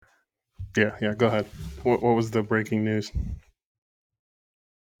Yeah. Go ahead. What was the breaking news?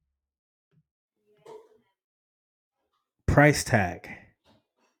 Price tag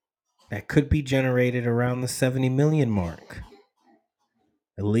that could be generated around the 70 million mark.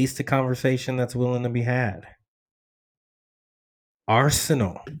 At least a conversation that's willing to be had.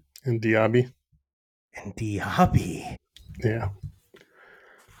 Arsenal And Diaby? and Diaby. Yeah.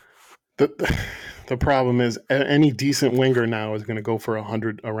 The the problem is any decent winger now is going to go for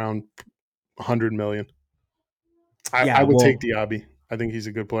around 100 million. I Yeah, would take well, Diaby. I think he's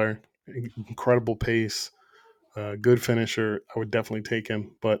a good player. Incredible pace, good finisher. I would definitely take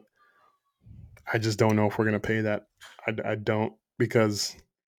him, but I just don't know if we're going to pay that. I don't because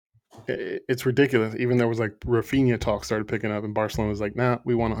it's ridiculous. Even there was like Rafinha talk started picking up, and Barcelona was like, "Nah,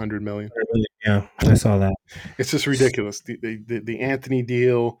 we want 100 million." yeah, I saw that. It's just ridiculous. The Anthony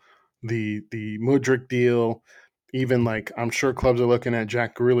deal, the Mudryk deal, even like I'm sure clubs are looking at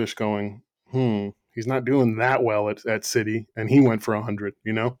Jack Grealish going, he's not doing that well at City, and he went for 100.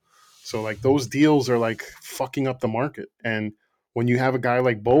 So like those deals are like fucking up the market, and when you have a guy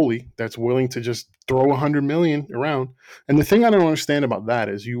like Bowley that's willing to just throw 100 million around, and the thing I don't understand about that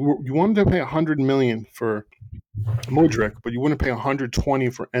is you wanted to pay 100 million for Mudryk, but you wouldn't pay 120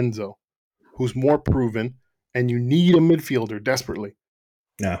 for Enzo, who's more proven, and you need a midfielder desperately.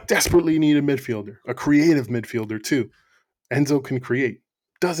 Yeah. Desperately need a midfielder, a creative midfielder too. Enzo can create.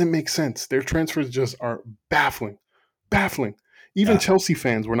 Doesn't make sense. Their transfers just are baffling. Baffling. Even Yeah. Chelsea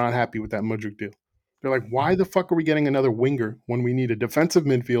fans were not happy with that Mudryk deal. They're like, why the fuck are we getting another winger when we need a defensive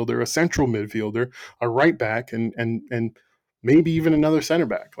midfielder, a central midfielder, a right back, and maybe even another center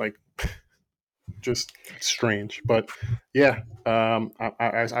back? Like, just strange. But yeah,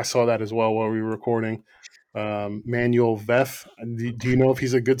 I saw that as well while we were recording. Manuel Veth. Do you know if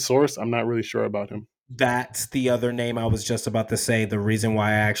he's a good source? I'm not really sure about him. That's the other name I was just about to say. The reason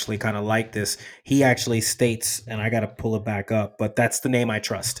why I actually kind of like this, he actually states, and I got to pull it back up, but that's the name I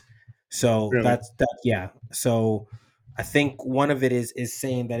trust. So Really? that's that. Yeah. So I think one of it is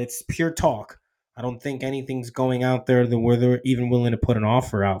saying that it's pure talk. I don't think anything's going out there that where they're even willing to put an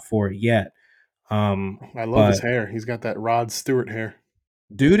offer out for it yet. I love his But hair. He's got that Rod Stewart hair.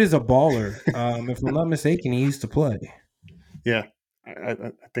 dude is a baller. If I'm not mistaken, he used to play. Yeah,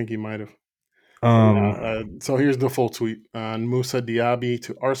 I think he might have. But yeah, Um, so here's the full tweet on Musa Diaby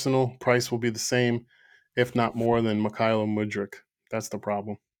to Arsenal. Price will be the same, if not more, than Mikhailo Mudryk. That's the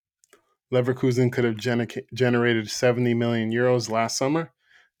problem. Leverkusen could have generated 70 million euros last summer,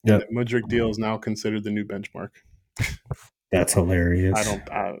 and the yep, Mudryk deal is now considered the new benchmark. that's I hilarious. don't.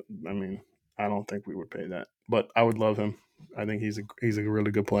 I mean, I don't think we would pay that, but I would love him. I think he's a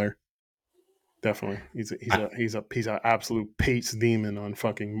really good player. Definitely, he's a absolute pace demon on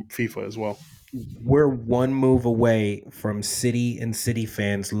fucking FIFA as well. We're one move away from City and City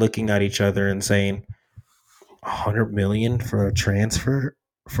fans looking at each other and saying 100 million for a transfer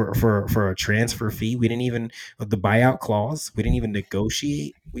for a transfer fee. We didn't even the buyout clause. We didn't even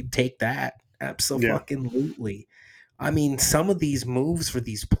negotiate. We'd take that Yeah, absolutely. I mean, some of these moves for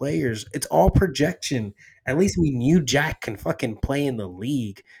these players, it's all projection. At least we knew Jack can fucking play in the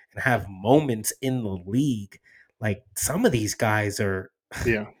league and have moments in the league. Like some of these guys are,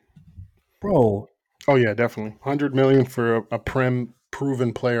 yeah. bro. Oh yeah, definitely. 100 million for a prem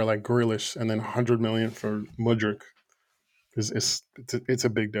proven player like Grealish, and then 100 million for Mudryk it's a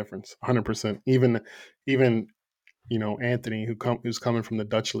big difference. 100%. Even Anthony, who's coming from the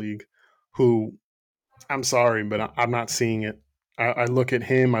Dutch league, who I'm sorry, but I'm not seeing it. I look at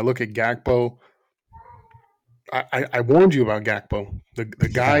him. I look at Gakpo. I warned you about Gakpo. Yeah,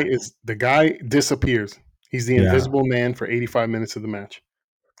 The guy disappears. He's the yeah. invisible man for 85 minutes of the match.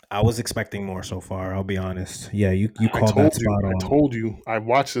 I was expecting more so far. I'll be honest. Yeah, you I called that told you. spot I on. told you. I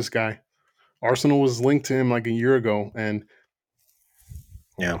watched this guy. Arsenal was linked to him like a year ago, and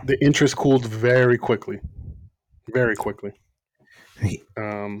Yeah, the interest cooled very quickly. Very quickly.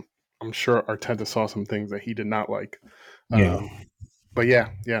 Um, I'm sure Arteta saw some things that he did not like. yeah, Um, but yeah.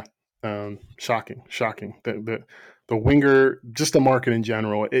 Shocking, shocking. The winger, just the market in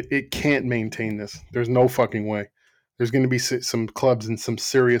general, it can't maintain this. There's no fucking way. There's going to be some clubs in some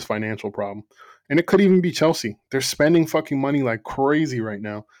serious financial problem, and it could even be Chelsea. They're spending fucking money like crazy right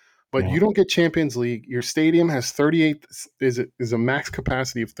now, but yeah. you don't get Champions League. Your stadium has 38 is a max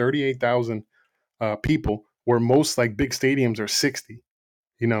capacity of 38,000 people, where most like big stadiums are 60.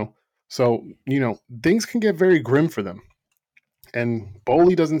 You know, so things can get very grim for them. And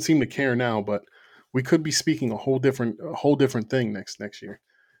Bowley doesn't seem to care now, but we could be speaking a whole different thing next year.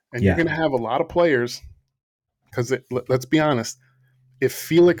 And you're Yeah. going to have a lot of players because let's be honest, if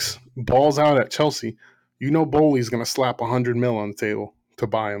Felix balls out at Chelsea, Bowley's going to slap 100 mil on the table to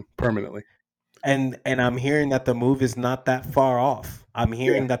buy him permanently. And I'm hearing that the move is not that far off. I'm Yeah.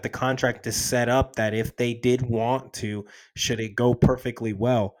 hearing that the contract is set up that if they did want to, should it go perfectly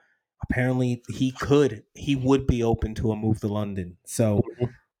well, apparently he would be open to a move to London. So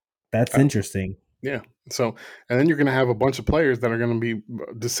Mhm. that's Uh, interesting. yeah. So, and then you're going to have a bunch of players that are going to be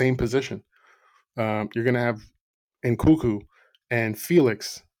the same position. You're going to have Nkuku and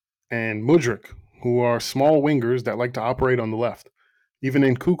Felix and Mudrik, who are small wingers that like to operate on the left. Even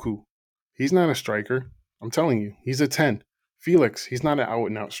Nkuku, he's not a striker. I'm telling you, he's a 10. Felix, he's not an out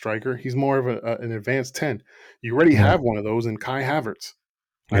and out striker. He's more of an advanced 10. You already Yeah. have one of those in Kai Havertz.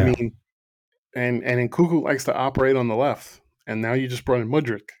 I Yeah. mean, and Nkuku likes to operate on the left. And now you just brought in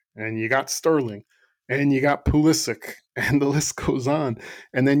Mudrik, and you got Sterling, and you got Pulisic, and the list goes on.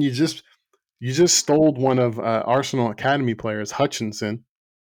 And then you just stole one of Arsenal Academy players, Hutchinson,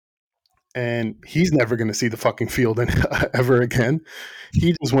 and he's never going to see the fucking field ever again.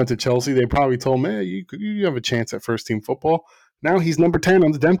 He just went to Chelsea. They probably told him, "Man, you have a chance at first team football." Now he's number 10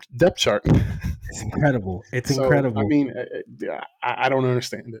 on the depth chart. It's incredible. It's So I incredible. mean, I don't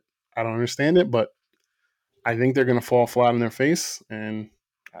understand it. I don't understand it, but I think they're going to fall flat on their face, and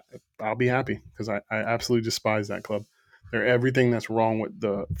I'll be happy because I absolutely despise that club. They're everything that's wrong with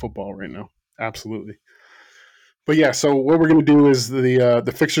the football right now. Absolutely. But yeah, so what we're going to do is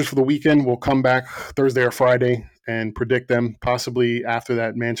the fixtures for the weekend. We'll come back Thursday or Friday and predict them. Possibly after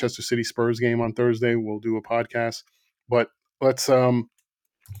that Manchester City Spurs game on Thursday, we'll do a podcast. But let's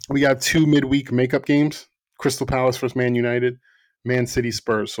we got two midweek makeup games: Crystal Palace versus Man United, Man City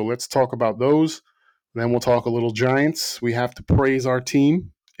Spurs. So let's talk about those. Then we'll talk a little Giants. We have to praise our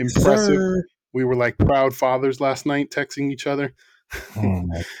team. Impressive. Sir. We were like proud fathers last night, texting each other, Oh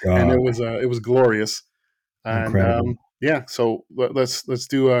my and god. it was glorious. And Incredible. yeah, so let's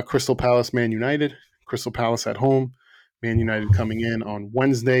do Crystal Palace, Man United. Crystal Palace at home, Man United coming in on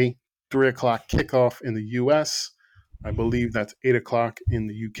Wednesday, 3 o'clock kickoff in the U.S. I believe that's 8 o'clock in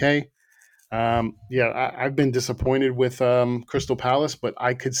the UK. Yeah, I've been disappointed with Crystal Palace, but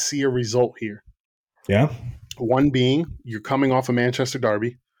I could see a result here. Yeah. One being you're coming off a Manchester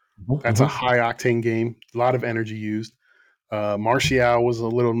Derby. That's a Mhm. high octane game, a lot of energy used. Martial was a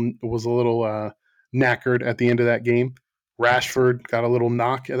little knackered at the end of that game. Rashford got a little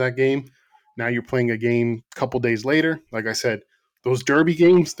knock at that game. Now you're playing a game a couple days later. Like I said, those derby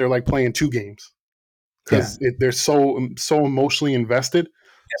games, they're like playing two games Yeah. because they're so emotionally invested.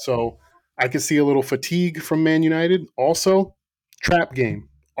 So I could see a little fatigue from Man United. Also, trap game,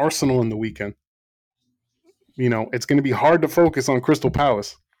 Arsenal in the weekend. It's going to be hard to focus on Crystal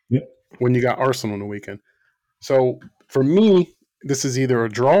Palace Yep. when you got Arsenal in the weekend. So for me, this is either a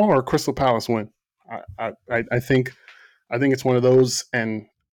draw or a Crystal Palace win. I think it's one of those, and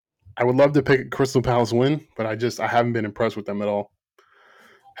I would love to pick a Crystal Palace win, but I haven't been impressed with them at all.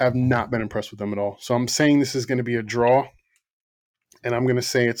 Have not been impressed with them at all. So I'm saying this is going to be a draw, and I'm going to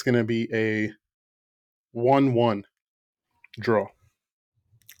say it's going to be a 1-1 draw.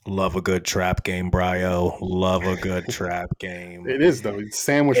 Love a good trap game, Brio. Love a good trap game. It is though. It's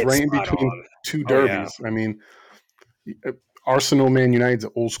sandwiched It's right in spot between on. two Oh yeah. derbies. I mean, Arsenal Man United's an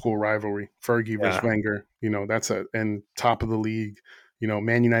old school rivalry. Fergie versus Yeah. Wenger. That's and top of the league.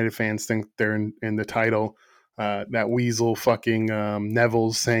 Man United fans think they're in the title. That weasel fucking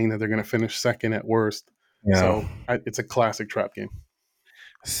Neville's saying that they're going to finish second at worst. Yeah. So it's a classic trap game.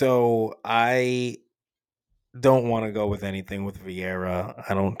 So I don't want to go with anything with Vieira.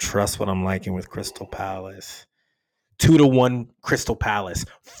 I don't trust what I'm liking with Crystal Palace. 2-1 Crystal Palace.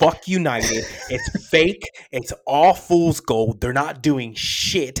 Fuck United. It's fake. It's all fool's gold. They're not doing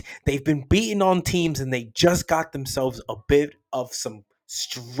shit. They've been beaten on teams and they just got themselves a bit of some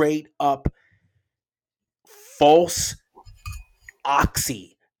straight up false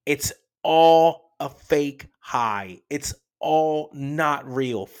oxy. It's all a fake high. It's all not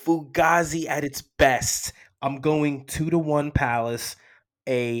real. Fugazi at its best. I'm going 2-1 Palace,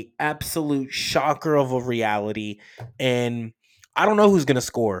 a absolute shocker of a reality, and I don't know who's gonna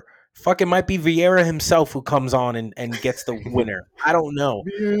score. Fuck, it might be Vieira himself who comes on and gets the winner. I don't know.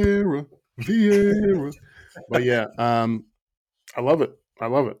 Vieira, Vieira. But yeah, I love it. I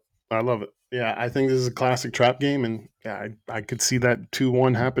love it. I love it. Yeah, I think this is a classic trap game, and yeah, I could see that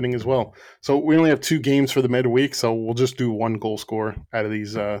 2-1 happening as well. So we only have two games for the midweek, so we'll just do one goal score out of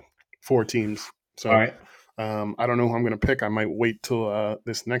these four teams. All So right. I don't know who I'm going to pick. I might wait till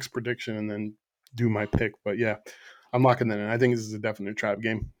this next prediction and then do my pick. But yeah, I'm locking that in. I think this is a definite trap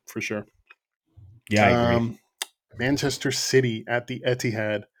game for sure. Yeah, I agree. Um, Manchester City at the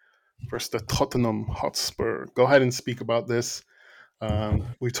Etihad versus the Tottenham Hotspur. Go ahead and speak about this.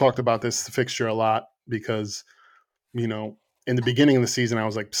 We talked about this fixture a lot because in the beginning of the season, I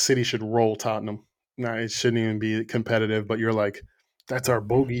was like, City should roll Tottenham. Nah, it shouldn't even be competitive. But you're like, that's our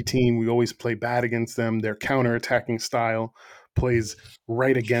bogey team. We always play bad against them. Their counter-attacking style plays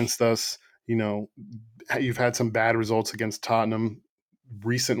right against us. You know, you've had some bad results against Tottenham.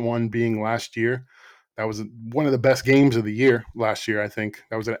 Recent one being last year. That was one of the best games of the year last year. I think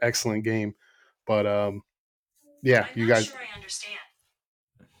that was an excellent game. But yeah, you guys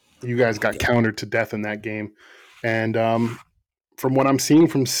got countered to death in that game. And from what I'm seeing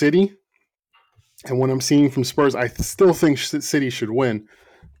from City and what I'm seeing from Spurs, I still think City should win.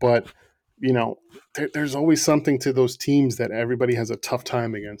 But you know, there's always something to those teams that everybody has a tough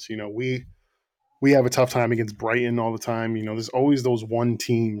time against. You know, we have a tough time against Brighton all the time. You know, there's always those one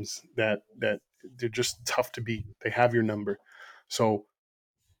teams that they're just tough to beat. They have your number. So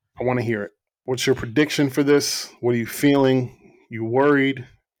I want to hear it. What's your prediction for this? What are you feeling? You worried?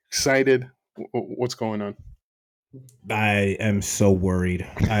 Excited? What's going on? I am so worried.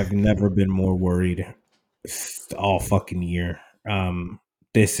 I've never been more worried all fucking year. Um,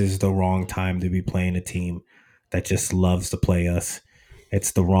 this is the wrong time to be playing a team that just loves to play us.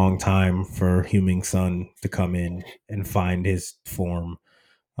 It's the wrong time for Huming Sun to come in and find his form.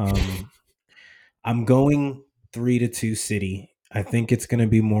 Um, I'm going 3-2 City. I think it's going to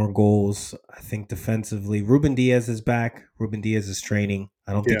be more goals. I think defensively, Ruben Diaz is back. Ruben Diaz is training.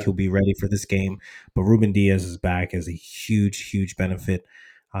 I don't think Yeah, he'll be ready for this game, but Ruben Diaz is back as a huge, huge benefit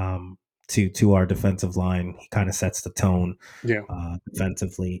to our defensive line. He kind of sets the tone yeah.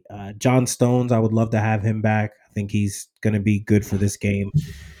 defensively. John Stones, I would love to have him back. I think he's going to be good for this game.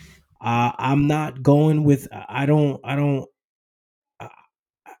 I'm not going with. I don't. Uh,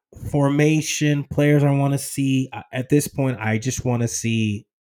 Formation players I want to see at this point. I just want to see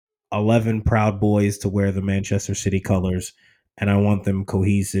 11 proud boys to wear the Manchester City colors, and I want them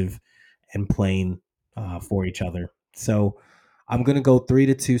cohesive and playing for each other. So I'm gonna go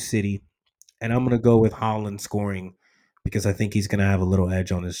 3-2 City, and I'm gonna go with Holland scoring because I think he's gonna have a little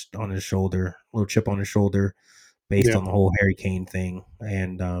edge on his shoulder, a little chip on his shoulder, based Yeah, on the whole Harry Kane thing.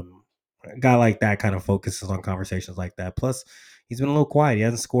 And a guy like that kind of focuses on conversations like that. Plus, he's been a little quiet. He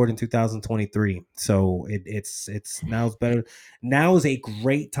hasn't scored in 2023, so it's now's better. Now is a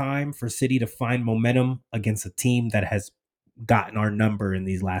great time for City to find momentum against a team that has gotten our number in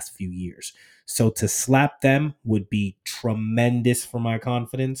these last few years. So to slap them would be tremendous for my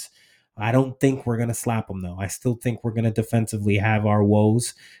confidence. I don't think we're gonna slap them though. I still think we're gonna defensively have our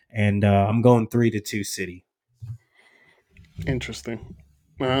woes, and I'm going 3-2 City. interesting.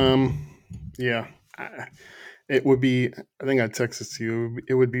 Yeah, I, it would be. I think I texted to you.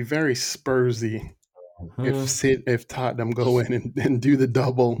 It would be very Spursy Mhm. if Tottenham go in and do the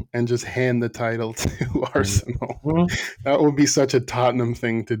double and just hand the title to Arsenal. Mhm. That would be such a Tottenham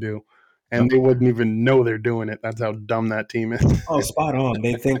thing to do, and Yep. they wouldn't even know they're doing it. That's how dumb that team is. Oh, spot on.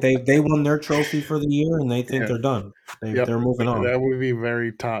 They think they won their trophy for the year, and they think Yeah. they're done. Yep. They're moving on. That would be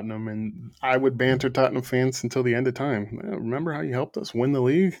very Tottenham, and I would banter Tottenham fans until the end of time. Remember how you helped us win the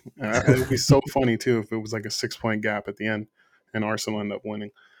league? It would be so funny too if it was like a 6 point gap at the end, and Arsenal end up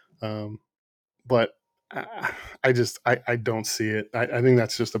winning. Um, but I don't see it. I think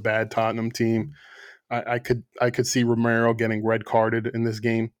that's just a bad Tottenham team. I could see Romero getting red carded in this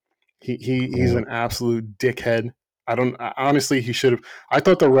game. He's Yeah. an absolute dickhead. Honestly, he should have. I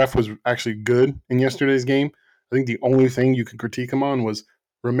thought the ref was actually good in yesterday's game. I think the only thing you could critique him on was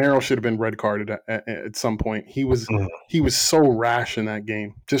Romero should have been red carded at some point. Mm. He was so rash in that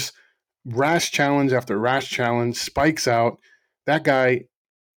game. Just rash challenge after rash challenge, spikes out. That guy,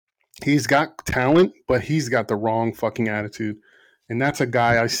 he's got talent, but he's got the wrong fucking attitude. And that's a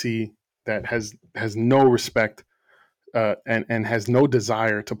guy I see that has no respect and has no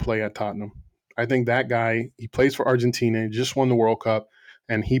desire to play at Tottenham. I think that guy, he plays for Argentina, he just won the World Cup,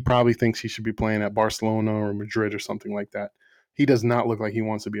 and he probably thinks he should be playing at Barcelona or Madrid or something like that. He does not look like he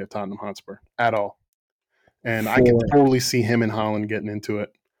wants to be at Tottenham Hotspur at all. And I could For totally see him and Holland getting into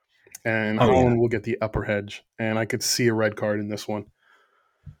it. And oh yeah. Holland will get the upper edge. And I could see a red card in this one.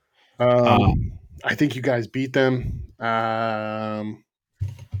 Uh, I think you guys beat them.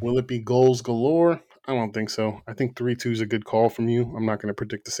 Will it be goals galore? I don't think so. I think 3-2 is a good call from you. I'm not going to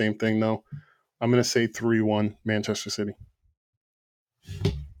predict the same thing, though. I'm going to say 3-1 Manchester City.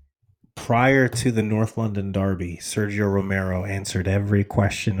 Prior to the North London derby, Sergio Romero answered every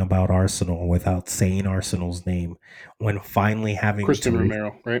question about Arsenal without saying Arsenal's name. When finally having to Christian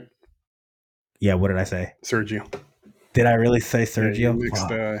Romero, right? yeah, what did I say? Sergio. Did I really say Yeah, you Sergio? mixed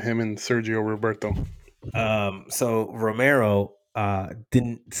Fuck. him and Sergio Roberto. So Romero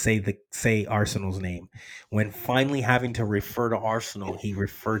didn't say Arsenal's name. When finally having to refer to Arsenal, he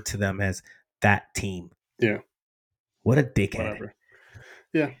referred to them as that team. Yeah. What a dickhead. Whatever.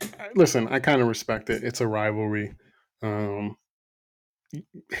 Yeah. Listen, I kind of respect it. It's a rivalry. Um,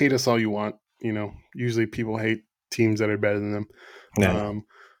 hate us all you want. Usually people hate teams that are better than them. Yeah.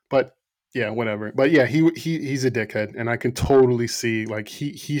 But yeah, whatever. But yeah, he's a dickhead, and I can totally see like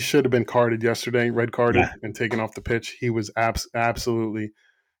he should have been carded yesterday, red carded, Yeah. and taken off the pitch. He was absolutely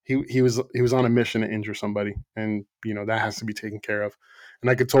he was on a mission to injure somebody, and that has to be taken care of. And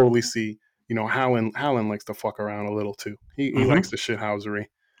I could totally see Howland likes to fuck around a little too. He likes Mm-hmm. the shithousery,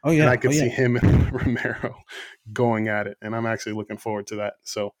 Oh and I yeah. Oh could yeah. see him and Romero going at it, and I'm actually looking forward to that.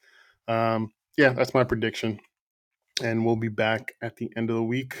 So yeah, that's my prediction. And we'll be back at the end of the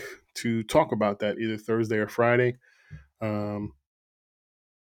week to talk about that either Thursday or Friday. Um,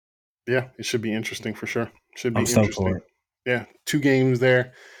 yeah, it should be interesting for sure. Should I'm be stoked for interesting. it. Yeah, 2 games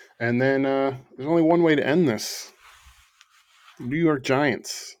there. And then there's only one way to end this. New York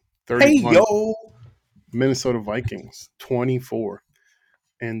Giants, Hey 31. yo. Minnesota Vikings, 24.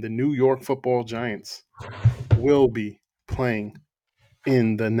 And the New York football Giants will be playing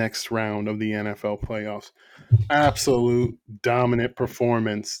in the next round of the NFL playoffs. Absolute dominant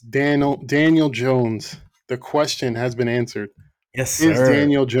performance. Daniel Jones. The question has been answered. Yes, Is sir.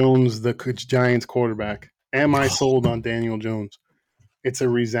 Daniel Jones the Giants quarterback? Am I sold on Daniel Jones? It's a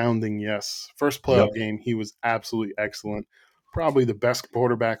resounding yes. First Yep. playoff game, he was absolutely excellent. Probably the best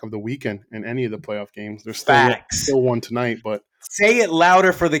quarterback of the weekend in any of the playoff games. There's Facts. still one tonight, but Say it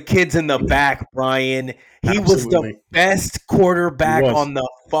louder for the kids in the back, Brian. He was the absolutely best he quarterback was. on the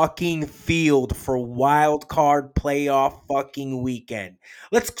fucking field for wild card playoff fucking weekend.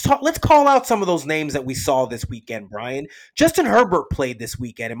 Let's call out some of those names that we saw this weekend, Brian. Justin Herbert played this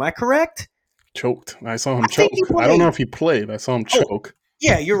weekend. Am I correct? Choked. I saw him I think he choke. I don't know played. if he played. I saw him Oh, choke.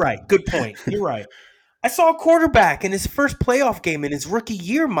 yeah, you're right. Good point. You're right. I saw a quarterback in his first playoff game in his rookie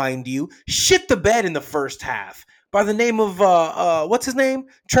year, mind you, shit the bed in the first half by the name of what's his name?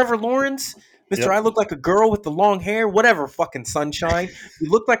 Trevor Lawrence. Mr. Yep. I look like a girl with the long hair, whatever, fucking sunshine. You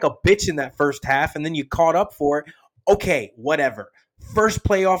looked like a bitch in that first half, and then you caught up for it. Okay, whatever. First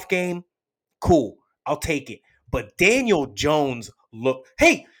playoff game, cool. I'll take it. But Daniel Jones look.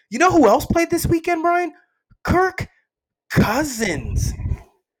 Hey, you know who else played this weekend, Brian? Kirk Cousins.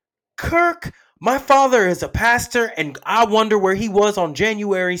 Kirk, my father is a pastor, and I wonder where he was on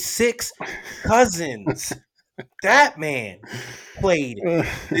January 6th. Cousins, that man played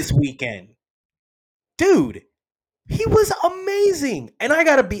this weekend. Dude, he was amazing. And I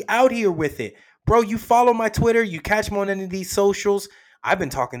got to be out here with it. Bro, you follow my Twitter, you catch me on any of these socials. I've been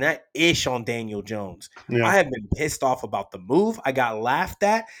talking that ish on Daniel Jones. Yeah. I have been pissed off about the move. I got laughed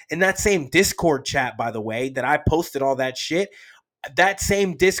at. In that same Discord chat, by the way, that I posted all that shit, that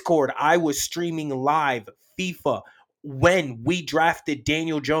same Discord, I was streaming live FIFA when we drafted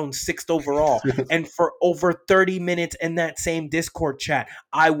Daniel Jones 6th overall. And for over 30 minutes in that same Discord chat,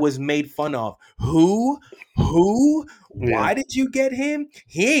 I was made fun of. Who? Who? Yeah. Why did you get him?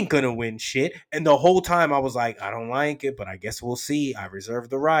 He ain't gonna win shit. And the whole time I was like, I don't like it, but I guess we'll see. I reserve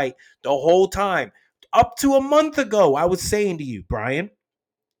the right. The whole time, up to a month ago, I was saying to you, Brian,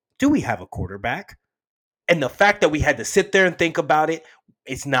 do we have a quarterback? And the fact that we had to sit there and think about it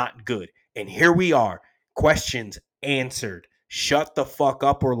is not good. And here we are. Questions answered. Shut the fuck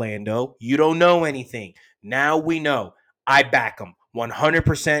up, Orlando. You don't know anything. Now we know. I back him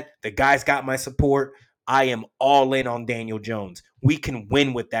 100%. The guy's got my support. I am all in on Daniel Jones. We can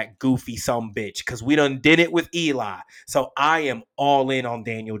win with that goofy some bitch because we done did it with Eli. So I am all in on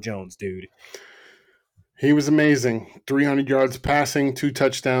Daniel Jones, dude. He was amazing. 300 yards passing, 2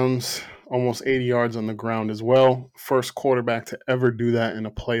 touchdowns, almost 80 yards on the ground as well. First quarterback to ever do that in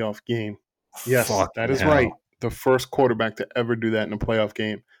a playoff game. Yes, that Fucking is right. hell. The first quarterback to ever do that in a playoff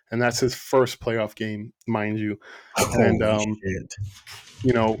game. And that's his first playoff game, mind you. And, Holy shit.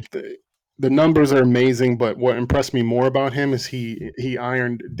 you know, the numbers are amazing, but what impressed me more about him is he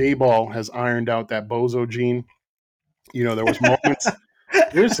ironed Dayball has ironed out that bozo gene. There was moments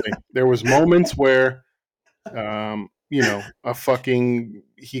seriously, there was moments where a fucking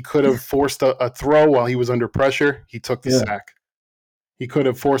he could have forced a throw while he was under pressure. He took the Yeah. sack. He could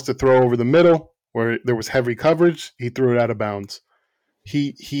have forced a throw over the middle where there was heavy coverage. He threw it out of bounds.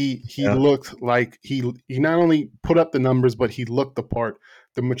 He Yeah. looked like he not only put up the numbers, but he looked the part.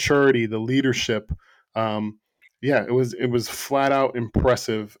 The maturity, the leadership. Um, yeah, it was flat out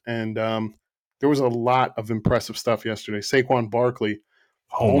impressive, and there was a lot of impressive stuff yesterday. Saquon Barkley,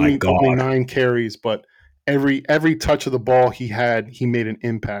 Oh my only God. 9 carries, but every touch of the ball he had, he made an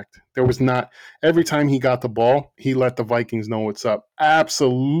impact. There was not every time he got the ball, he let the Vikings know what's up.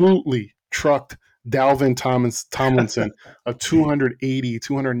 Absolutely trucked Tomlinson, a 280,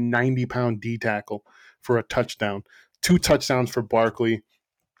 290 pound D tackle for a touchdown. 2 touchdowns for Barkley,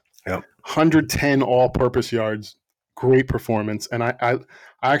 Yep. 110 all-purpose yards. Great performance, and I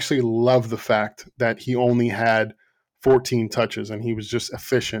actually love the fact that he only had 14 touches and he was just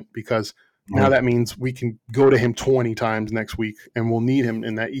efficient because now Mhm. that means we can go to him 20 times next week and we'll need him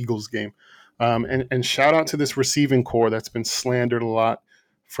in that Eagles game. And shout out to this receiving core that's been slandered a lot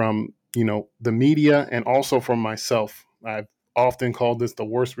from the media and also from myself. I've often called this the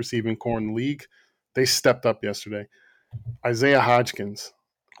worst receiving core in the league. They stepped up yesterday. Isaiah Hodgkins,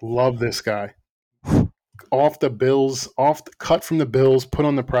 love this guy. Off the Bills, cut from the Bills, put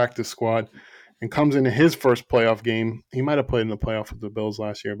on the practice squad, and comes into his first playoff game. He might have played in the playoff with the Bills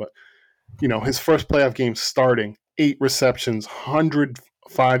last year, but his first playoff game starting, 8 receptions,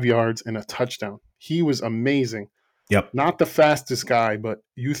 105 yards, and a touchdown. He was amazing. Yep. Not the fastest guy, but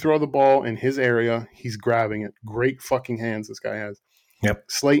you throw the ball in his area, he's grabbing it. Great fucking hands this guy has. Yep.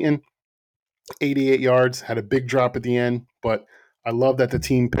 Slayton, 88 yards, had a big drop at the end, but I love that the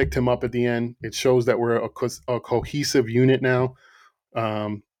team picked him up at the end. It shows that we're a cohesive unit now.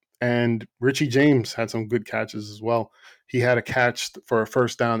 And Richie James had some good catches as well. He had a catch for a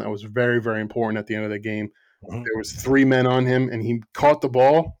first down that was very, very important at the end of the game. Mhm. There was 3 men on him, and he caught the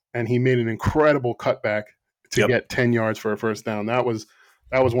ball, and he made an incredible cutback to Yep. get 10 yards for a first down. That was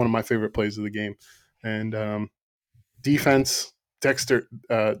one of my favorite plays of the game. And defense, Dexter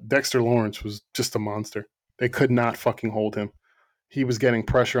Lawrence was just a monster. They could not fucking hold him. He was getting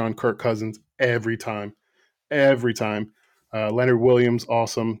pressure on Kirk Cousins every time. Every time. Leonard Williams,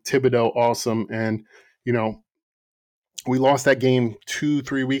 awesome. Thibodeau, awesome. And, you know, we lost that game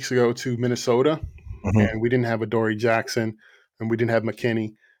 2-3 weeks ago to Minnesota, Mhm. and we didn't have Adoree Jackson and we didn't have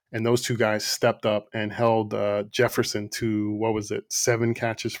McKinney. And those two guys stepped up and held Jefferson to, what was it, 7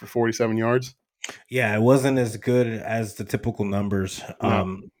 catches for 47 yards? Yeah, it wasn't as good as the typical numbers.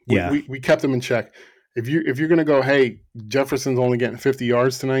 No, we, Yeah, we, we kept them in check. If you're gonna go, hey, Jefferson's only getting 50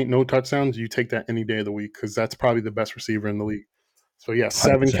 yards tonight, no touchdowns, you take that any day of the week because that's probably the best receiver in the league. So yeah,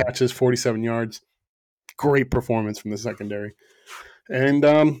 7 100%. catches, 47 yards, great performance from the secondary.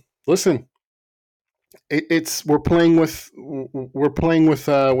 And listen, it's we're playing with what's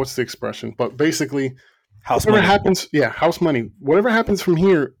the expression? But basically, House whatever money. happens, yeah, house money. Whatever happens from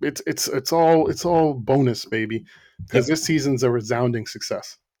here, it's all bonus, baby. Because Yep. this season's a resounding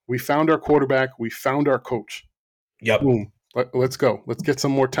success. We found our quarterback. We found our coach. Yep. Boom. Let's go. Let's get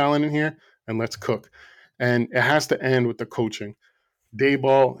some more talent in here and let's cook. And it has to end with the coaching.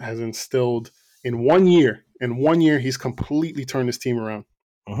 Dayball has instilled in 1 year. In 1 year, he's completely turned his team around.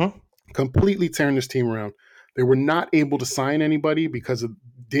 Mhm. Completely turned his team around. They were not able to sign anybody because of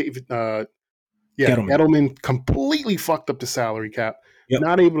David. Yeah, Gettleman. Edelman completely fucked up the salary cap. Yep.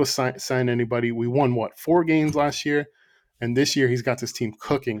 Not able to sign anybody. We won what 4 games last year, and this year he's got this team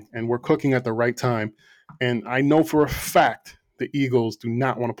cooking, and we're cooking at the right time. And I know for a fact the Eagles do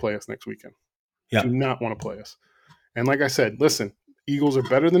not want to play us next weekend. Do Yep. not want to play us. And like I said, listen, Eagles are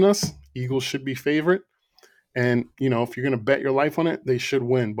better than us. Eagles should be favorite. And, if you're going to bet your life on it, they should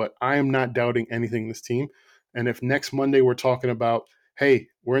win. But I am not doubting anything in this team. And if next Monday we're talking about, hey,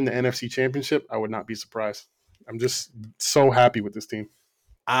 we're in the NFC Championship, I would not be surprised. I'm just so happy with this team.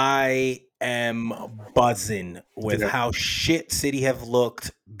 I am buzzing with Yeah. how shit City have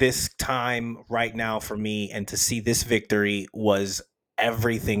looked this time right now for me, and to see this victory was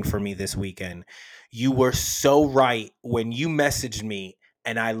everything for me this weekend. You were so right when you messaged me,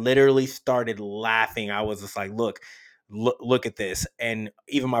 and I literally started laughing. I was just like, look at this. And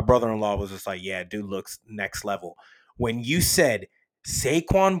even my brother-in-law was just like, yeah, dude looks next level. When you said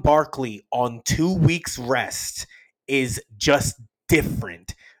Saquon Barkley on 2 weeks rest is just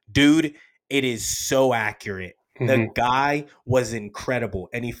different. Dude, it is so accurate. The Mm-hmm. guy was incredible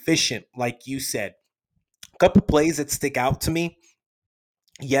and efficient, like you said. A couple plays that stick out to me.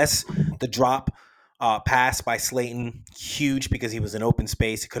 Yes, the drop pass by Slayton, huge because he was in open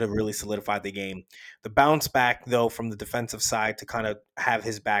space. He could have really solidified the game. The bounce back, though, from the defensive side to kind of have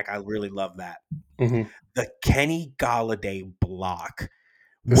his back, I really love that. Mm-hmm. The Kenny Galladay block,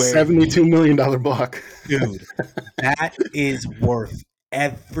 The where he, $72 million block. dude, that is worth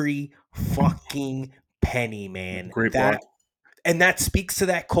every fucking penny, man. Great block. That speaks to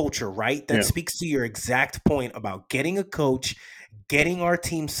that culture, right? That Yeah. speaks to your exact point about getting a coach, getting our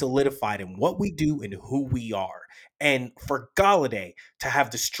team solidified in what we do and who we are. And for Galladay to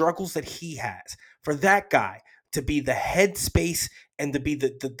have the struggles that he has, for that guy to be the headspace and to be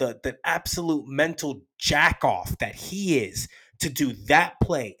the absolute mental jack off that he is, to do that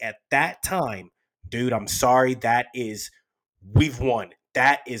play at that time, dude, I'm sorry. We've won.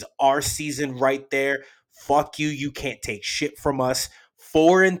 That is our season right there. Fuck you. You can't take shit from us.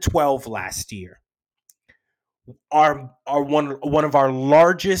 4-12 last year. Our one of our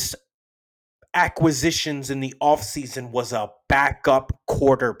largest acquisitions in the offseason was a backup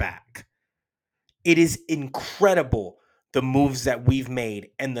quarterback. It is incredible the moves that we've made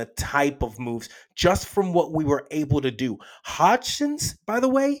and the type of moves just from what we were able to do. Hodgson's, by the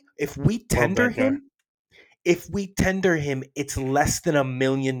way, Love that guy. if we tender him, it's less than $1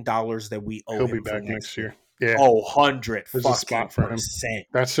 million that we owe He'll be him for back next next year. year. Yeah, Oh, 100 there's a fucking spot for him. percent.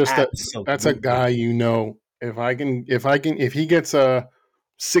 That's just a that's a Absolutely. guy if he gets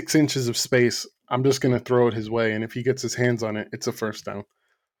 6 inches of space, I'm just gonna throw it his way, and if he gets his hands on it, it's a first down.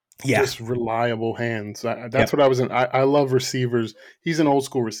 Yeah. Just reliable hands. That's Yep. what I was in. I love receivers. He's an old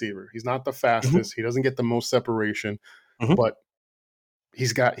school receiver. He's not the Hmm. fastest. He doesn't get the most separation, Hmm. but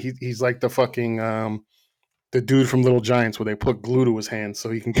he's like the fucking the dude from Little Giants where they put glue to his hands so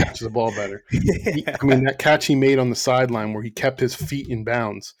he can catch the ball better. I mean, Yeah. that catch he made on the sideline where he kept his feet in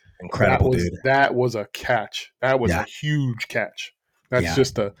bounds. Incredible, dude. That was a catch. That was Yeah. a huge catch. Yeah.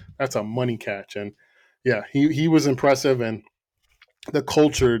 That's a money catch. And yeah, he was impressive. And the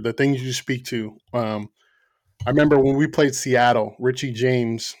culture, the things you speak to. I remember when we played Seattle, Richie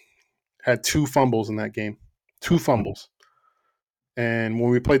James had 2 fumbles in that game, 2 fumbles. And when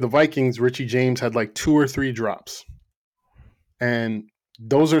we played the Vikings, Richie James had like 2 or 3 drops. And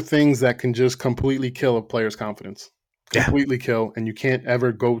those are things that can just completely kill a player's confidence, Yeah. completely kill. And you can't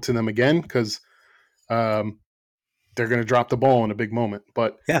ever go to them again because um, they're going to drop the ball in a big moment.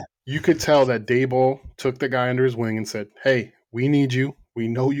 But Yeah. you could tell that Dayball took the guy under his wing and said, "Hey, we need you. We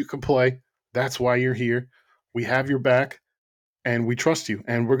know you can play. That's why you're here. We have your back, and we trust you.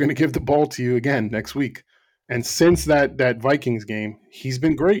 And we're going to give the ball to you again next week." And since that Vikings game, he's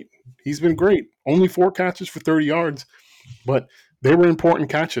been great. He's been great. Only 4 catches for 30 yards, but they were important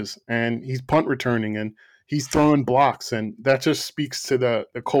catches. And he's punt returning and he's throwing blocks, and that just speaks to the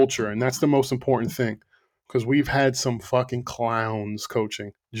culture, and that's the most important thing because we've had some fucking clowns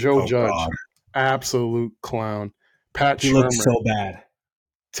coaching. Joe Oh God. Judge, absolute clown. Pat He looks Shermer, so bad.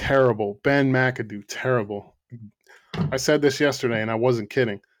 terrible. Ben McAdoo, terrible. I said this yesterday, and I wasn't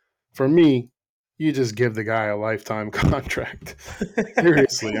kidding. For me, you just give the guy a lifetime contract.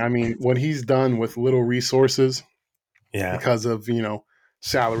 Seriously, I mean, what he's done with little resources Yeah. because of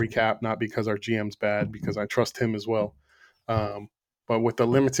salary cap, not because our GM's bad, because I trust him as well. Um, but with the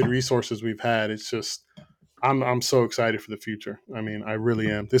limited resources we've had, it's just I'm so excited for the future. I mean, I really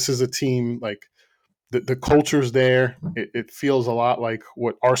am. This is a team like the culture's there. It feels a lot like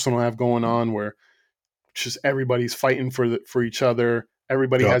what Arsenal have going on, where just everybody's fighting for each other.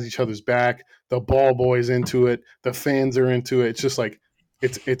 Everybody Yep. has each other's back. The ball boys into it. The fans are into it. It's just like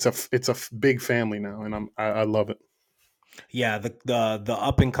it's a big family now, and I love it. Yeah. The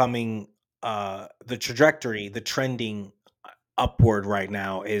up and coming the trajectory, the trending upward right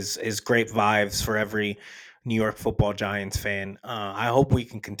now is great vibes for every New York Football Giants fan. I hope we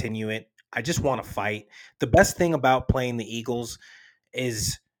can continue it. I just want to fight. The best thing about playing the Eagles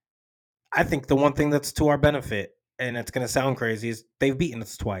is I think the one thing that's to our benefit, and it's going to sound crazy, is they've beaten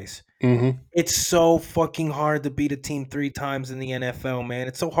us twice. Hmm. It's so fucking hard to beat a team 3 times in the NFL, man.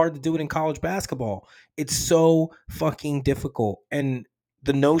 It's so hard to do it in college basketball. It's so fucking difficult. And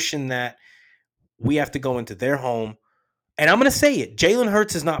the notion that we have to go into their home, and I'm going to say it, Jalen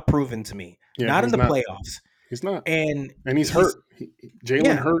Hurts is not proven to me, Yeah, not in he's the not. playoffs. He's not. And And he's he's, hurt. Jalen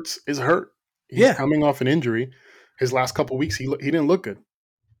yeah, Hurts is hurt. He's yeah, coming off an injury. His last couple weeks, he didn't look good.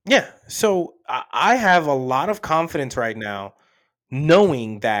 yeah. So I have a lot of confidence right now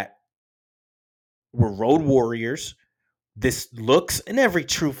knowing that we're road warriors. This looks, and every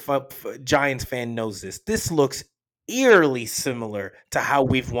true Giants fan knows this, this looks eerily similar to how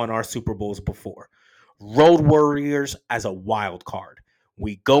we've won our Super Bowls before. Road Warriors as a wild card.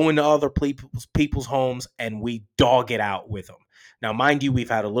 We go into other people's homes and we dog it out with them. Now, mind you, we've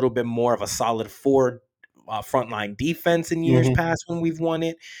had a little bit more of a solid frontline defense in years Hmm. past when we've won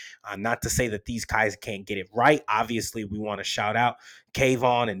it. Not to say that these guys can't get it right. Obviously, we want to shout out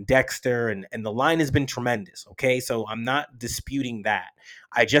Kayvon and Dexter, and the line has been tremendous. Okay, so I'm not disputing that.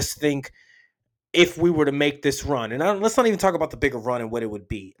 I just think if we were to make this run, and let's not even talk about the bigger run and what it would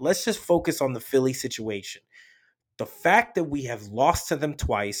be. Let's just focus on the Philly situation. The fact that we have lost to them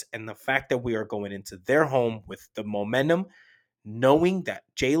twice, and the fact that we are going into their home with the momentum, knowing that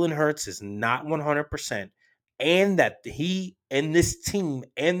Jalen Hurts is not 100%, and that he and this team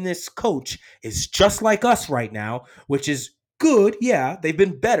and this coach is just like us right now, which is good. Yeah, they've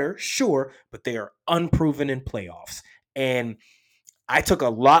been better, sure, but they are unproven in playoffs. And I took a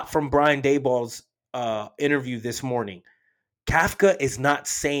lot from Brian Dayball's interview this morning. Kafka is not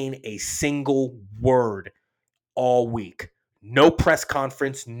saying a single word all week. No press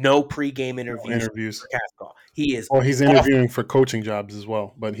conference, no pregame No interviews interviews. for Castle. He is Well, he's off. interviewing for coaching jobs as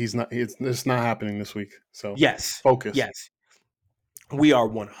well, but he's not. It's not happening this week. So Yes, focus. yes. We are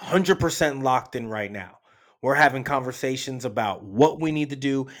 100% locked in right now. We're having conversations about what we need to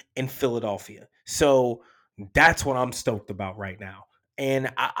do in Philadelphia. So that's what I'm stoked about right now.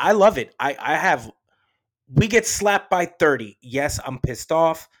 And I love it. I have, we get slapped by 30. Yes, I'm pissed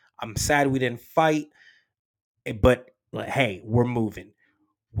off. I'm sad we didn't fight, but like, hey, we're moving.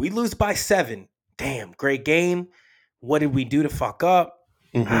 We lose by 7. Damn, great game. What did we do to fuck up?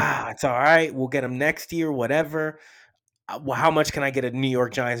 Hmm. It's all right. We'll get them next year, whatever. Well, how much can I get a New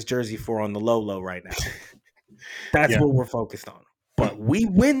York Giants jersey for on the low right now? That's Yeah. what we're focused on. But we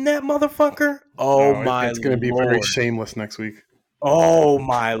win that motherfucker. Oh No, my it's going to be very lord. shameless next week. Oh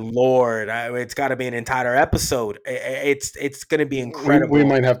my lord. It's got to be an entire episode. It's going to be We incredible.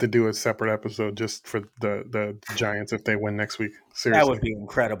 might have to do a separate episode just for the Giants if they win next week. That would Seriously. be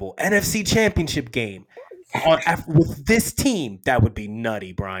incredible. NFC Championship game with this team. That would be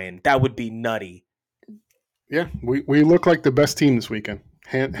nutty, Brian. That would be nutty. Yeah, we look like the best team this weekend,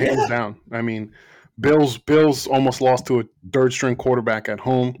 hands Yeah. down. I mean, Bills almost lost to a third string quarterback at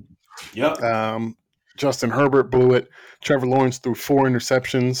home. Yep. Justin Herbert blew it. Trevor Lawrence threw 4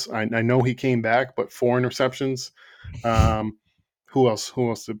 interceptions. I know he came back, but 4 interceptions. Um, who else? Who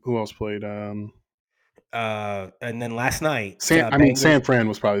else played? And then last night, Bengals. San Fran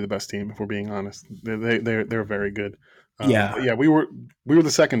was probably the best team if we're being honest. They're very good. Yeah. But yeah, we were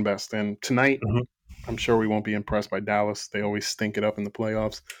the second best, and tonight Mhm. I'm sure we won't be impressed by Dallas. They always stink it up in the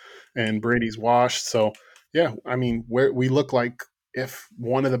playoffs, and Brady's washed. So yeah, I mean, we look like if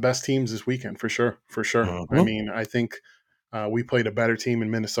one of the best teams this weekend for sure, for sure. I Mhm. mean, I think we played a better team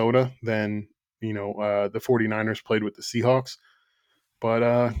in Minnesota than the 49ers played with the Seahawks.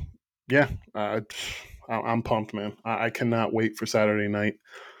 But yeah, I'm pumped, man. I cannot wait for Saturday night.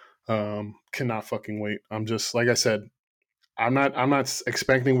 Cannot fucking wait. I'm just like I said. I'm not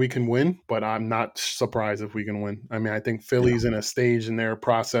expecting we can win, but I'm not surprised if we can win. I mean, I think Yeah. Philly's in a stage in their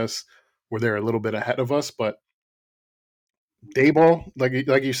process where they're a little bit ahead of us, but Dayball,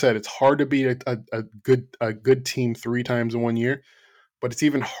 like you said, it's hard to beat a good team 3 times in one year, but it's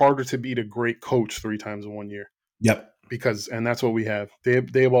even harder to beat a great coach 3 times in one year Yep. because and that's what we have.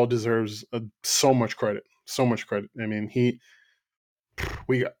 Dayball deserves so much credit, so much credit. I mean,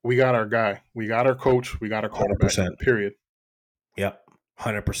 we got our guy, we got our coach, we got our quarterback. 100%. Period. Yep.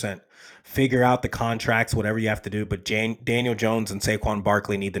 100%. Figure out the contracts, whatever you have to do. But Daniel Jones and Saquon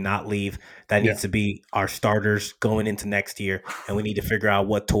Barkley need to not leave. That Yeah, needs to be our starters going into next year. And we need to figure out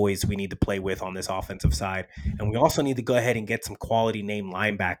what toys we need to play with on this offensive side. And we also need to go ahead and get some quality name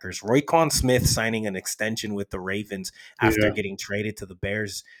linebackers. Royquan Smith signing an extension with the Ravens after yeah, getting traded to the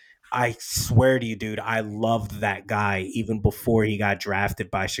Bears. I swear to you, dude, I loved that guy even before he got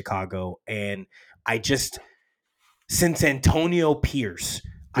drafted by Chicago. And I just since Antonio Pierce,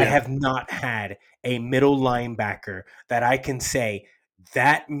 I yeah. have not had a middle linebacker that I can say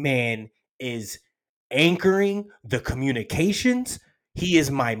that man is anchoring the communications. He is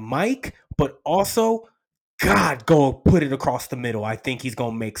my mic, but also, God, go put it across the middle. I think he's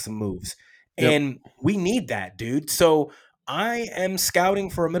going to make some moves. Yep. And we need that, dude. So I am scouting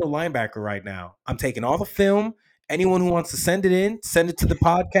for a middle linebacker right now. I'm taking all the film. Anyone who wants to send it in, send it to the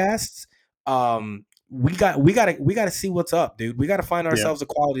podcasts. We got to see what's up, dude. We got to find Yeah. ourselves a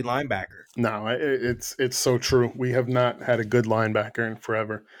quality linebacker. No, it's so true. We have not had a good linebacker in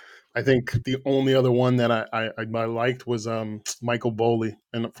forever. I think the only other one that I liked was Michael Boley,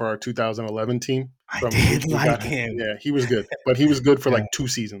 and for our 2011 team I from did we got like him. yeah, he was good, but he was good for Yeah, like 2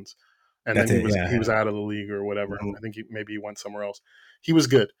 seasons, and then that's he it. was Yeah, he yeah. was out of the league or whatever. Mhm. I think maybe he went somewhere else. He was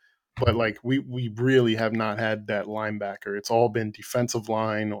good, but like we really have not had that linebacker. It's all been defensive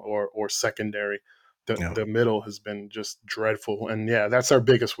line or secondary. The Yeah, the middle has been just dreadful, and yeah, that's our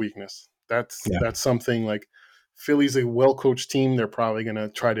biggest weakness. That's yeah. that's something like Philly's a well coached team. They're probably going to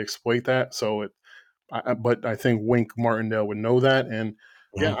try to exploit that. But I think Wink Martindale would know that. And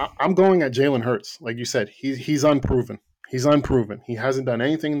yeah, Mhm. I'm going at Jalen Hurts. Like you said, he's unproven. He's unproven. He hasn't done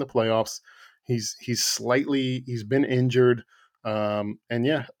anything in the playoffs. He's been injured. And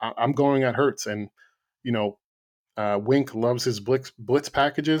yeah, I'm going at Hurts. And you know, Wink loves his blitz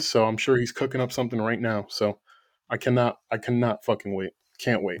packages, so I'm sure he's cooking up something right now. So I cannot fucking wait.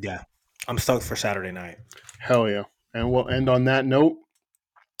 Can't wait. Yeah. I'm stoked for Saturday night. Hell yeah. And we'll end on that note.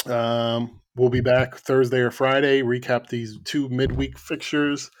 We'll be back Thursday or Friday, recap these 2 midweek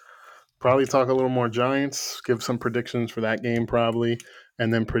fixtures, probably talk a little more Giants, give some predictions for that game, probably,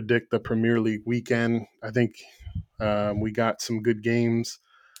 and then predict the Premier League weekend. I think we got some good games.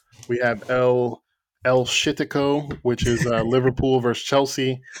 We have El Shitico, which is Liverpool versus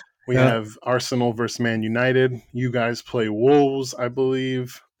Chelsea. We Yeah. have Arsenal versus Man United. You guys play Wolves, I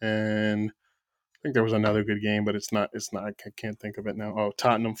believe, and I think there was another good game, but it's not. It's not. I can't think of it now. Oh,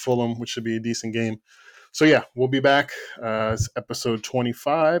 Tottenham Fulham, which should be a decent game. So yeah, we'll be back. It's episode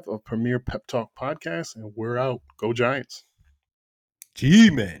 25 of Premier Pep Talk Podcast, and we're out. Go Giants.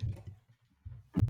 G-Man.